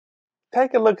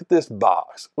take a look at this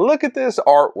box. Look at this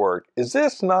artwork. Is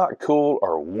this not cool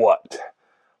or what?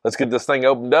 Let's get this thing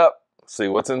opened up, see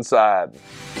what's inside.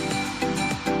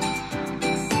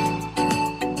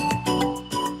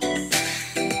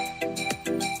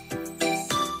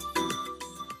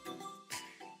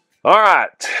 All right,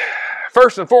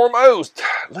 first and foremost,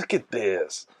 look at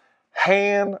this.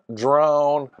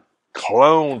 Hand-drawn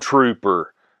clone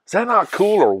trooper. Is that not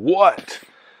cool or what?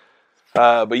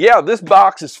 But yeah, this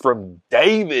box is from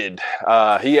David.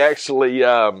 He actually,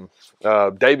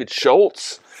 David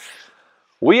Schultz.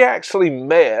 We actually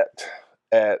met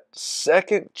at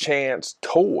Second Chance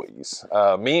Toys.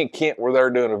 Me and Kent were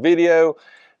there doing a video.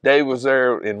 Dave was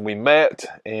there and we met,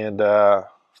 and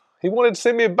he wanted to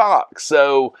send me a box.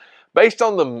 So based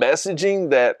on the messaging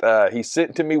that he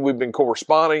sent to me, we've been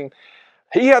corresponding.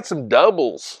 He had some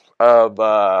doubles of,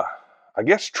 I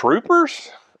guess, troopers.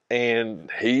 And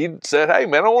he said, hey,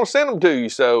 man, I want to send them to you.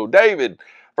 So, David,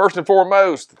 first and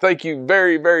foremost, thank you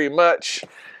very, very much.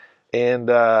 And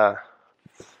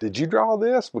did you draw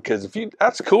this? Because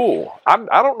that's cool. I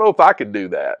don't know if I could do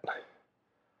that.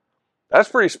 That's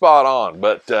pretty spot on.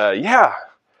 But, yeah,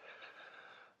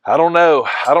 I don't know.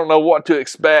 I don't know what to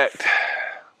expect.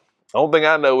 The only thing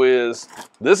I know is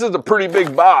this is a pretty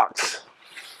big box.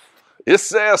 It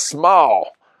says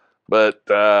small, but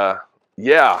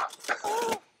yeah,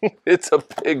 it's a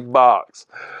big box.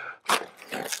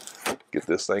 Get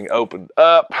this thing opened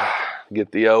up.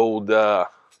 Get the old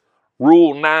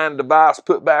Rule 9 device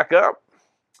put back up.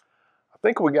 I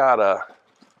think we got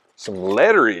some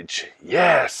letterage.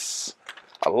 Yes,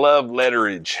 I love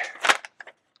letterage.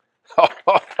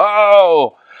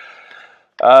 Oh.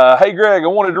 Hey Greg, I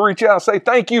wanted to reach out and say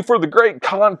thank you for the great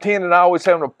content and always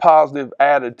having a positive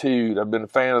attitude. I've been a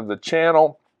fan of the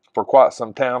channel for quite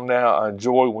some time now. I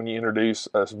enjoy when you introduce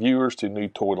us viewers to new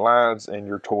toy lines and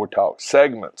your Toy Talk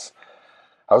segments.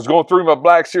 I was going through my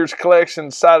Black Series collection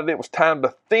and decided it was time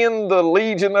to thin the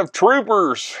legion of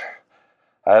troopers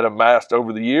I had amassed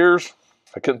over the years.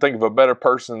 I couldn't think of a better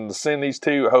person to send these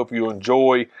to. I hope you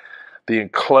enjoy the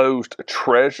enclosed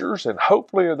treasures, and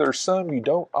hopefully there's some you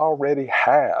don't already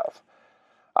have.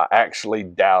 I actually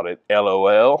doubt it,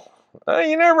 LOL.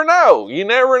 You never know. You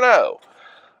never know.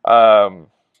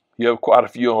 You have quite a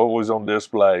few always on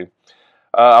display.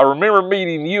 I remember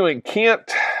meeting you and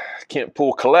Kent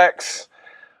Pool Collects,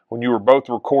 when you were both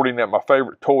recording at my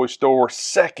favorite toy store,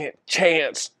 Second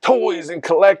Chance Toys and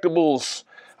Collectibles.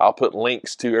 I'll put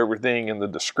links to everything in the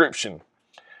description.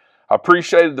 I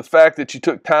appreciated the fact that you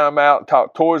took time out and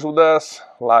talked toys with us.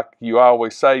 Like you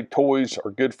always say, toys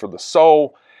are good for the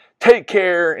soul. Take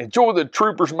care. Enjoy the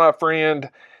troopers, my friend.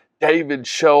 David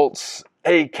Schultz,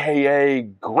 a.k.a.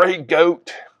 Grey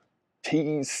Goat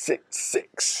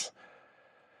T66.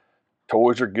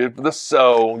 Toys are good for the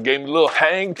soul. Gave me a little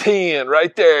hang 10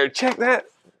 right there. Check that.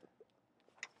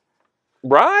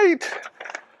 Right?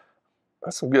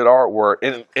 That's some good artwork.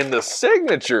 And the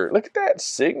signature, look at that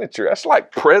signature. That's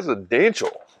like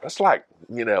presidential. That's like,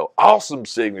 you know, awesome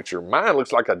signature. Mine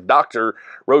looks like a doctor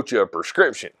wrote you a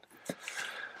prescription.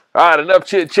 All right, enough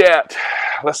chit chat.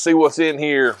 Let's see what's in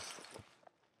here.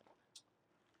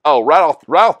 Oh, right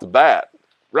off the bat,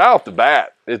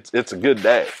 it's a good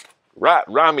day. Right,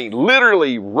 I mean,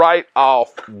 literally right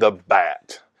off the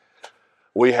bat.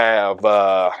 We have,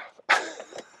 I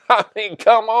mean,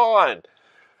 come on.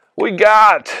 We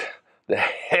got the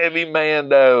Heavy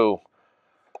Mando.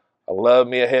 I love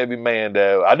me a Heavy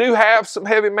Mando. I do have some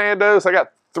Heavy Mandos. I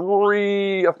got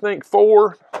 3, I think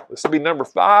 4. This will be number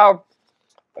 5.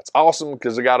 That's awesome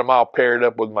because I got them all paired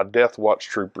up with my Death Watch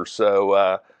Troopers.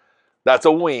 So that's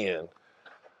a win.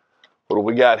 What do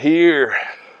we got here?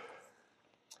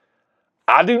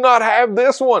 I do not have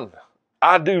this one.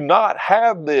 I do not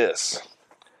have this.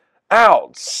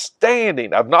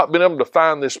 Outstanding. I've not been able to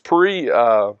find this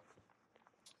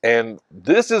and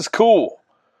this is cool.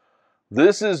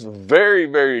 This is very,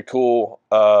 very cool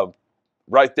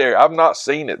right there. I've not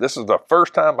seen it. This is the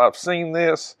first time I've seen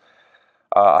this.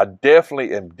 I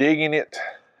definitely am digging it.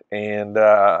 And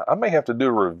I may have to do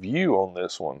a review on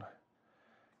this one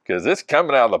because it's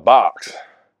coming out of the box.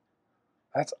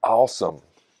 That's awesome.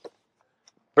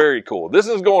 Very cool. This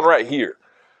is going right here.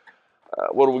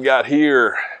 What do we got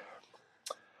here?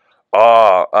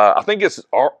 I think it's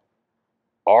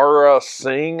Ara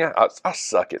Singh. I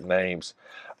suck at names.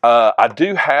 I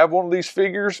do have one of these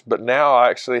figures, but now I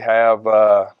actually have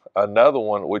another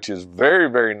one, which is very,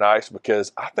 very nice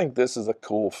because I think this is a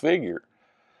cool figure.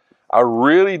 I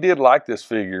really did like this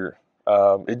figure.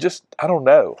 It just, I don't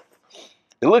know.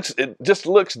 It just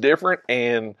looks different,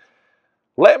 and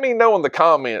let me know in the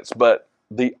comments, but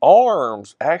the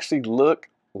arms actually look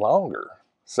longer.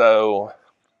 So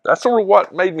that's sort of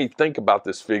what made me think about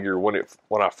this figure when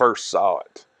I first saw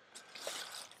it.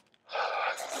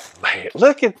 Man,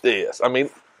 look at this. I mean,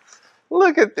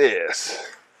 look at this.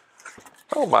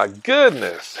 Oh my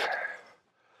goodness.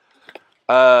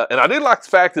 And I do like the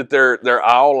fact that they're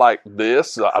all like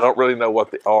this. I don't really know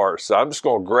what they are. So I'm just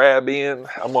going to grab in.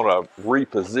 I'm going to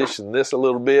reposition this a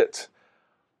little bit.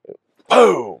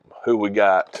 Boom. Who we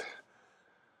got?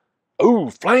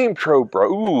 Ooh, Flame Trooper.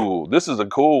 Ooh, this is a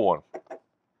cool one.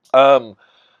 I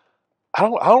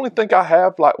only think I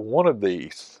have like one of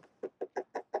these.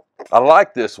 I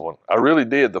like this one. I really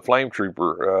did. The Flame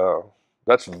Trooper.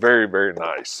 That's very, very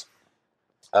nice.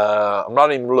 I'm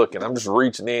not even looking. I'm just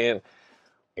reaching in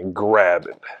and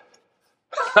grabbing.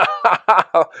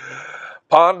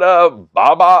 Panda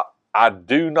Baba. I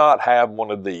do not have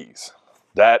one of these.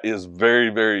 That is very,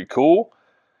 very cool.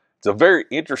 It's a very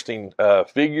interesting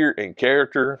figure and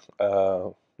character.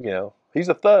 You know, he's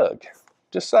a thug.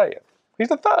 Just saying. He's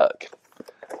a thug.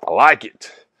 I like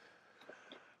it.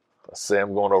 Let's see,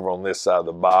 I'm going over on this side of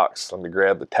the box. Let me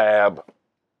grab the tab.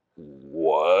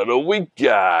 What do we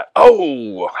got?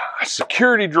 Oh, a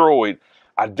security droid.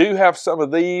 I do have some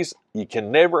of these. You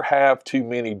can never have too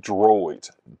many droids.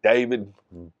 David,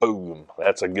 boom.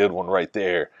 That's a good one right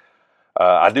there.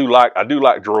 I do like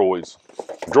droids.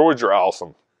 Droids are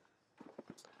awesome.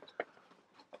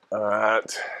 All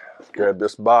right, grab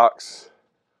this box.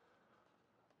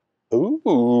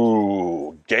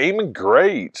 Ooh, Game &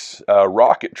 Greats,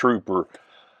 Rocket Trooper.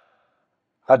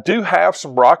 I do have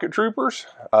some Rocket Troopers.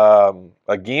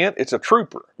 Again, it's a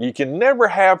trooper. You can never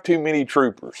have too many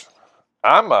troopers.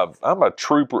 I'm a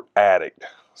trooper addict.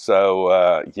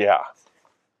 So yeah,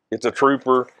 it's a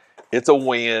trooper. It's a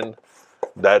win.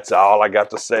 That's all I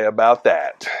got to say about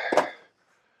that.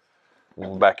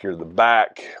 Back here to the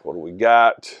back. What do we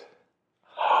got?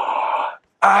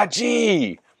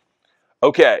 IG.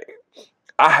 Okay,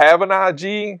 I have an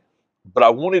IG, but I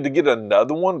wanted to get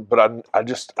another one, but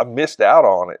I missed out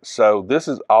on it. So this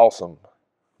is awesome.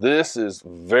 This is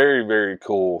very, very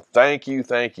cool. Thank you,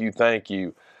 thank you, thank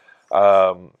you.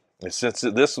 Since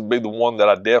this will be the one that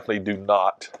I definitely do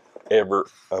not ever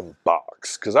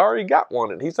unbox, because I already got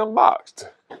one and he's unboxed.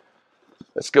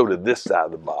 Let's go to this side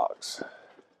of the box.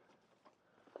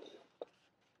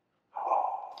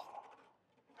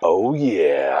 Oh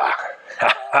yeah,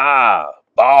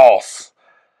 boss.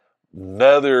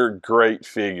 Another great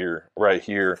figure right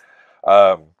here.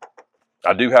 I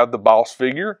do have the boss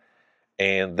figure,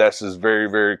 and this is very,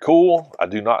 very cool. I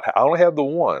only have the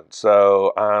one,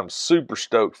 so I'm super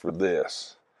stoked for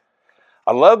this.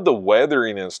 I love the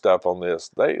weathering and stuff on this.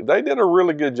 They did a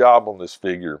really good job on this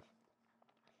figure.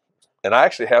 And I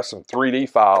actually have some 3D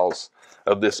files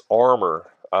of this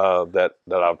armor that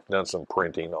I've done some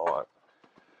printing on.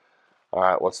 All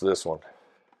right, what's this one?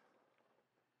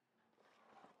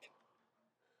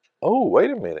 Oh,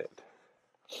 wait a minute.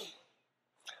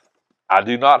 I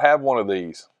do not have one of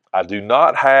these. I do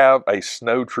not have a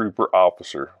snow trooper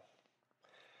officer.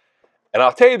 And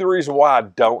I'll tell you the reason why I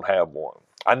don't have one.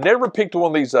 I never picked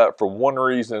one of these up for one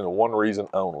reason and one reason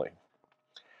only.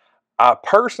 I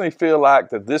personally feel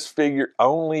like that this figure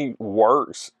only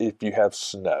works if you have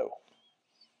snow.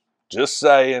 Just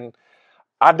saying,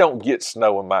 I don't get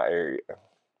snow in my area.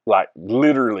 Like,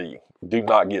 literally do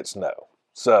not get snow.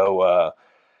 So,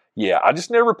 yeah, I just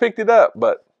never picked it up.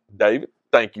 But, David,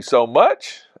 thank you so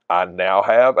much. I now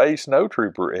have a snow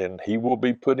trooper, and he will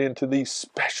be put into the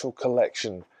special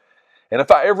collection. And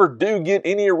if I ever do get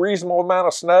any reasonable amount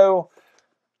of snow,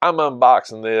 I'm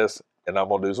unboxing this, and I'm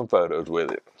going to do some photos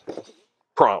with it.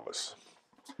 Promise.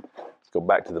 Let's go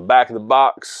back to the back of the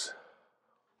box.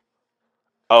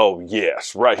 Oh,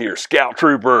 yes, right here, Scout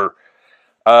Trooper.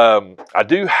 I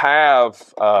do have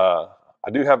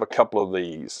a couple of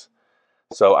these.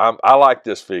 So I like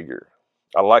this figure.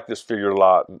 I like this figure a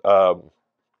lot.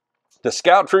 The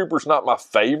Scout Trooper's not my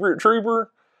favorite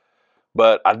trooper,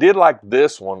 but I did like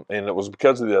this one, and it was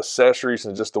because of the accessories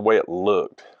and just the way it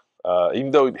looked.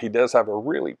 Even though he does have a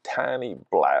really tiny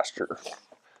blaster.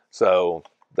 So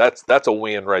that's a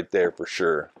win right there for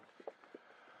sure.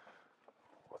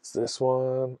 What's this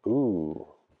one? Ooh.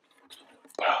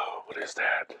 Oh, what is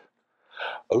that?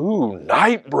 Ooh,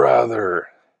 Night Brother.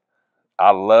 I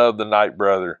love the Night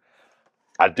Brother.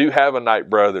 I do have a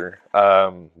Night Brother.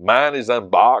 Mine is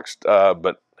unboxed,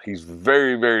 but he's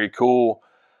very, very cool.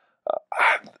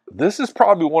 This is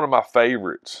probably one of my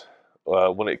favorites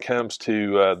when it comes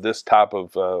to this type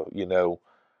of, you know,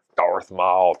 Darth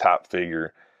Maul type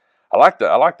figure. I like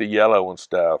the yellow and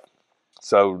stuff.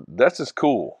 So this is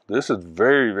cool. This is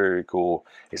very, very cool.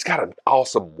 It's got an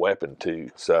awesome weapon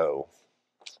too. So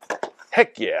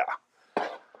heck yeah.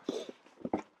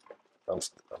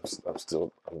 what is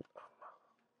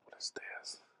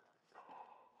this?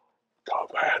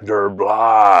 Commander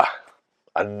Blah.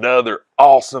 Another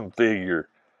awesome figure.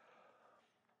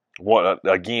 What,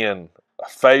 again, a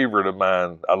favorite of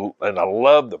mine. And I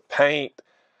love the paint,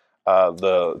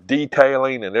 the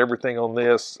detailing and everything on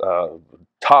this.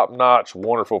 Top-notch,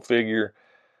 wonderful figure.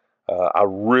 I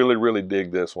really, really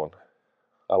dig this one.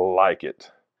 I like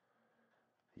it.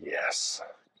 Yes.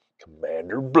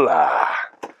 Commander Blah.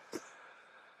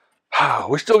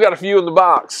 We still got a few in the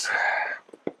box.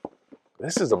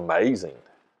 This is amazing.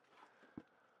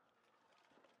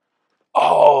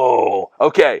 Oh,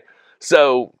 okay.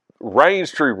 So,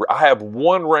 Range Trooper. I have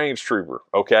one Range Trooper,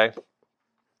 okay?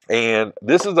 And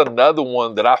this is another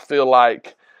one that I feel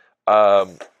like,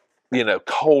 you know,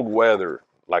 cold weather,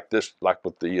 like this, like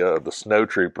with the Snow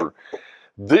Trooper.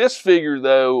 This figure,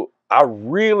 though, I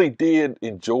really did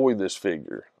enjoy this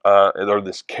figure, or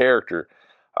this character.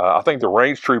 I think the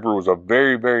Range Trooper was a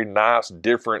very, very nice,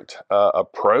 different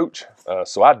approach.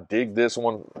 So I dig this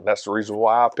one. That's the reason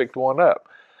why I picked one up.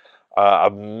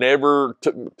 I've never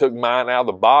took mine out of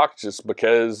the box just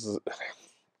because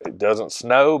it doesn't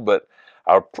snow, but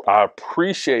I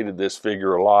appreciated this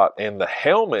figure a lot. And the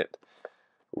helmet,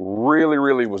 really,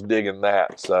 really was digging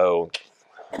that. So,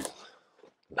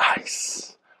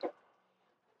 nice.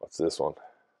 What's this one?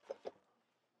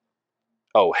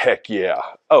 Oh, heck yeah.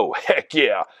 Oh, heck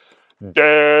yeah.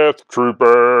 Death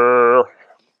Trooper.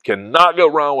 Cannot go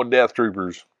wrong with Death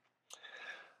Troopers.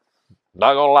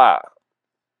 Not gonna lie.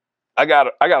 I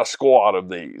got a squad of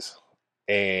these.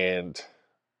 And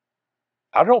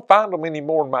I don't find them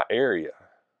anymore in my area.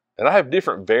 And I have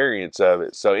different variants of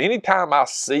it. So anytime I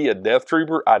see a Death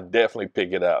Trooper, I definitely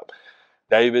pick it up.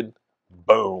 David,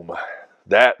 boom.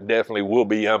 That definitely will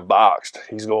be unboxed.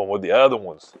 He's going with the other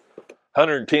ones.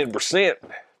 110%.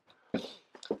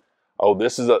 Oh,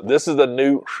 this is a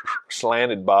new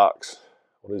slanted box.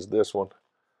 What is this one?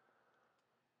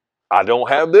 I don't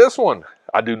have this one.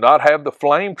 I do not have the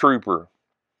Flame Trooper.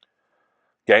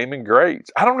 Gaming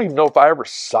Greats. I don't even know if I ever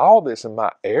saw this in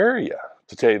my area,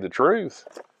 to tell you the truth.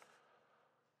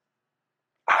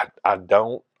 I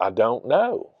don't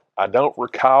know. I don't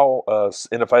recall.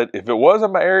 And if it was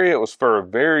in my area, it was for a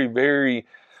very, very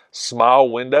small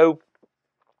window.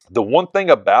 The one thing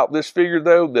about this figure,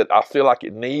 though, that I feel like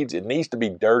it needs to be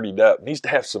dirtied up. It needs to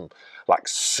have some, like,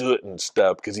 soot and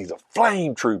stuff, because he's a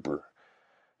Flame Trooper.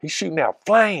 He's shooting out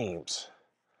flames.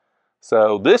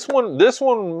 So this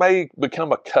one may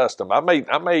become a custom. I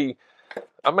may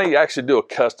actually do a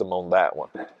custom on that one.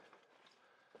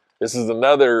 This is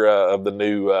another of the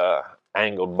new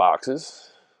angled boxes.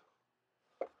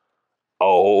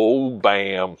 Oh,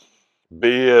 bam.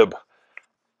 Bib.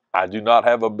 I do not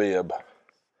have a Bib.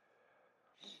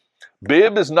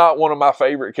 Bib is not one of my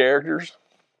favorite characters.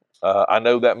 I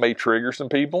know that may trigger some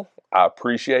people. I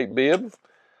appreciate Bib.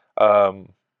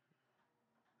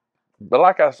 But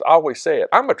like I always said,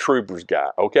 I'm a Troopers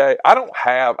guy, okay? I don't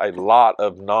have a lot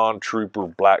of non-Trooper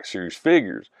Black Series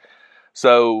figures.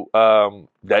 So,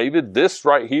 David, this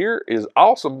right here is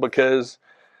awesome because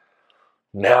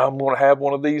now I'm going to have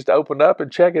one of these to open up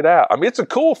and check it out. I mean, it's a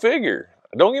cool figure.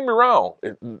 Don't get me wrong.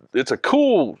 It's a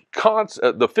cool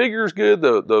concept. The figure's good.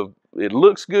 It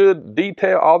looks good.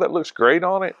 Detail, all that looks great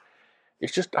on it.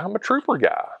 It's just I'm a Trooper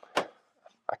guy.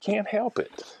 I can't help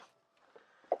it.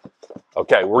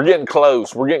 Okay, we're getting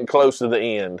close. We're getting close to the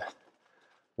end.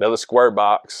 Another square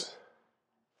box.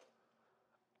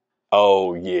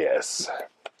 Oh, yes.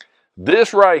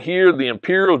 This right here, the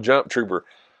Imperial Jump Trooper.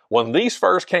 When these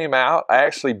first came out, I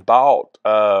actually bought,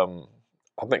 I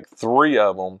think, 3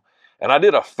 of them. And I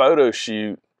did a photo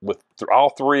shoot with all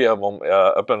 3 of them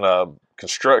up in a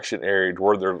construction area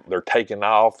where they're taking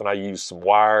off, and I used some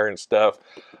wire and stuff.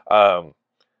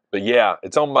 But yeah,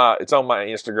 it's on my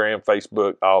Instagram,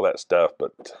 Facebook, all that stuff.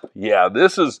 But yeah,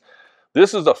 this is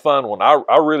a fun one.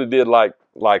 I really did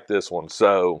like this one.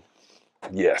 So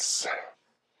yes.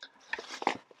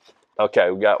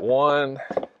 Okay, we got 1.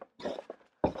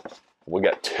 We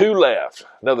got 2 left.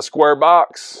 Another square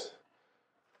box.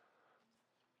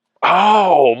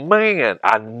 Oh man,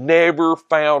 I never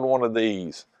found one of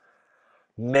these.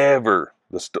 Never.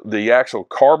 The actual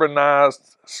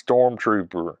carbonized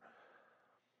Stormtrooper.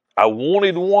 I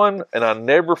wanted one, and I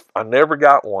never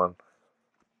got one.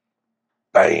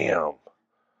 Bam.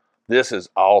 This is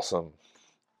awesome.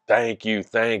 Thank you,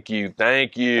 thank you,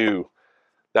 thank you.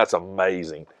 That's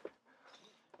amazing.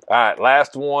 All right,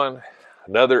 last one.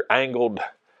 Another angled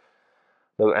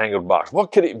box.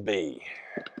 What could it be?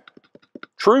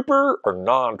 Trooper or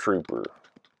non-trooper?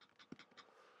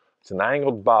 It's an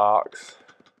angled box.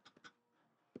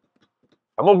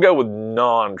 I'm going to go with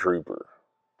non-trooper.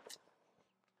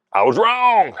 I was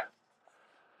wrong.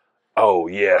 Oh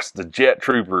yes, the Jet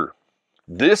Trooper.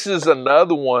 This is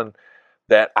another one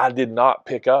that I did not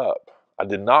pick up. I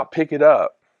did not pick it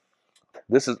up.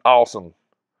 This is awesome.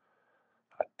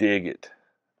 I dig it.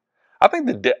 I think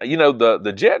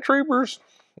the Jet Troopers,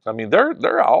 I mean,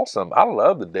 they're awesome. I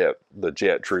love the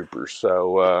Jet Troopers.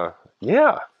 So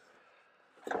yeah,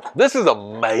 this is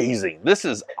amazing. This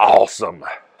is awesome.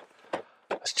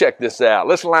 Let's check this out.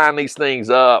 Let's line these things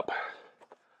up.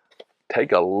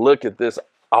 Take a look at this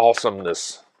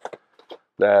awesomeness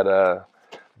that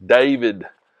David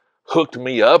hooked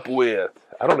me up with.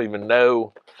 I don't even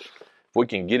know if we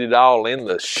can get it all in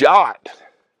the shot.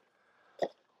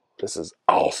 This is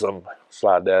awesome.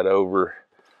 Slide that over.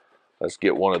 Let's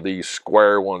get one of these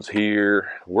square ones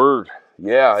here.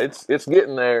 Yeah, it's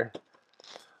getting there.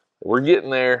 We're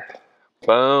getting there.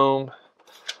 Boom.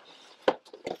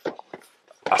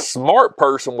 A smart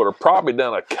person would have probably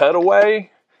done a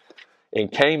cutaway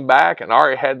and came back and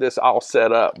already had this all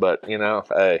set up. But you know,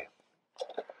 hey,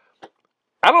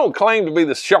 I don't claim to be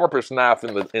the sharpest knife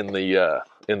in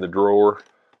the drawer.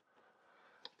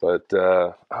 But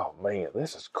oh man,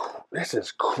 this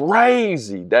is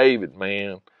crazy, David,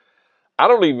 man. I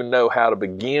don't even know how to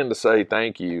begin to say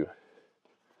thank you.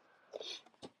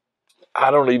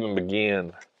 I don't even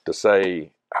begin to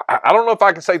say, I don't know if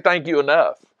I can say thank you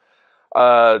enough.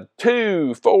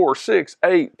 2, 4, 6,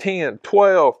 8, 10,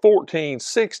 12, 14,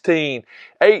 16,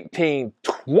 18,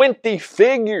 20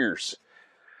 figures.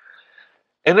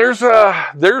 And there's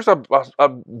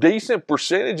a decent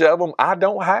percentage of them I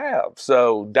don't have.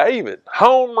 So, David,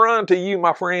 home run to you,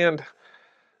 my friend.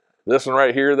 This one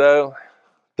right here, though,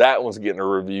 that one's getting a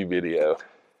review video.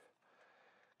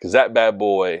 Because that bad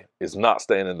boy is not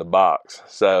staying in the box.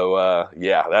 So,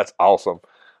 yeah, that's awesome.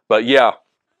 But, yeah,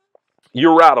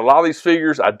 you're right. A lot of these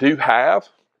figures I do have.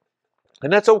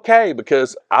 And that's okay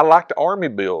because I like to army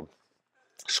build,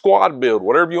 squad build,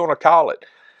 whatever you want to call it.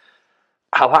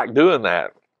 I like doing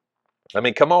that. I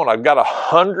mean, come on. I've got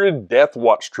 100 Death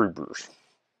Watch troopers.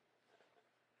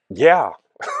 Yeah.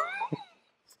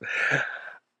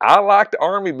 I like to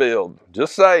army build.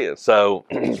 Just saying. So,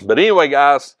 but anyway,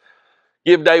 guys,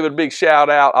 give David a big shout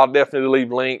out. I'll definitely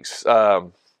leave links.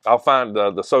 I'll find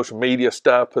the social media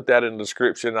stuff, put that in the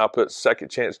description. I'll put Second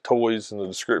Chance Toys in the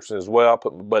description as well. I'll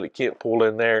put my buddy Kent Pool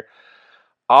in there.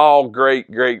 All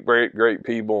great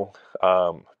people.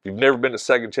 If you've never been to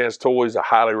Second Chance Toys, I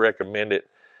highly recommend it.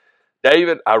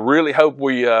 David, I really hope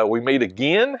we meet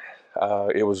again.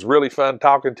 It was really fun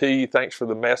talking to you. Thanks for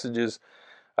the messages.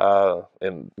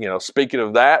 And, you know, speaking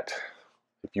of that,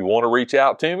 if you want to reach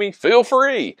out to me, feel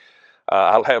free.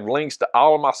 I'll have links to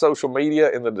all of my social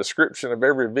media in the description of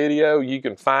every video. You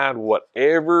can find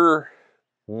whatever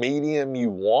medium you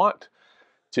want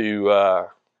to,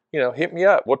 you know, hit me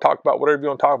up. We'll talk about whatever you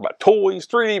want to talk about. Toys,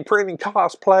 3D printing,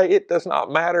 cosplay, it does not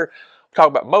matter. We'll talk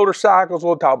about motorcycles.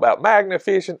 We'll talk about magnet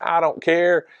fishing. I don't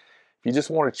care. If you just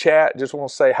want to chat, just want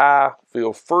to say hi,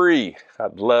 feel free.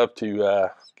 I'd love to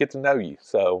get to know you.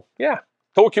 So, yeah.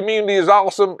 Toy community is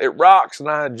awesome. It rocks, and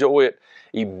I enjoy it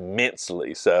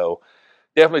immensely. So,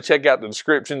 definitely check out the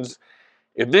descriptions.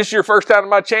 If this is your first time to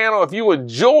my channel, if you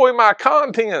enjoy my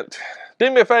content, do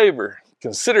me a favor.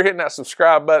 Consider hitting that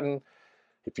subscribe button.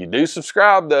 If you do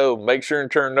subscribe, though, make sure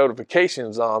and turn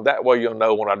notifications on. That way you'll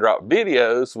know when I drop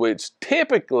videos, which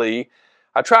typically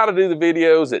I try to do the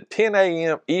videos at 10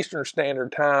 a.m. Eastern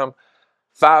Standard Time,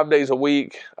 5 days a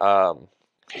week.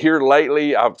 Here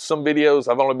lately, some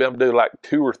videos I've only been able to do like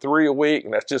 2 or 3 a week,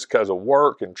 and that's just because of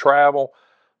work and travel.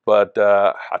 But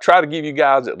I try to give you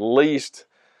guys at least,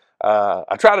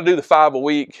 I try to do the 5 a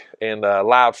week and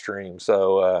live stream.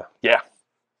 So, yeah.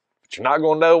 But you're not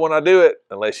going to know when I do it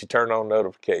unless you turn on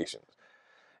notifications.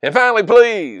 And finally,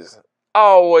 please,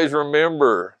 always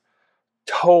remember,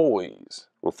 toys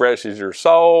refreshes your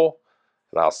soul.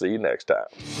 And I'll see you next time.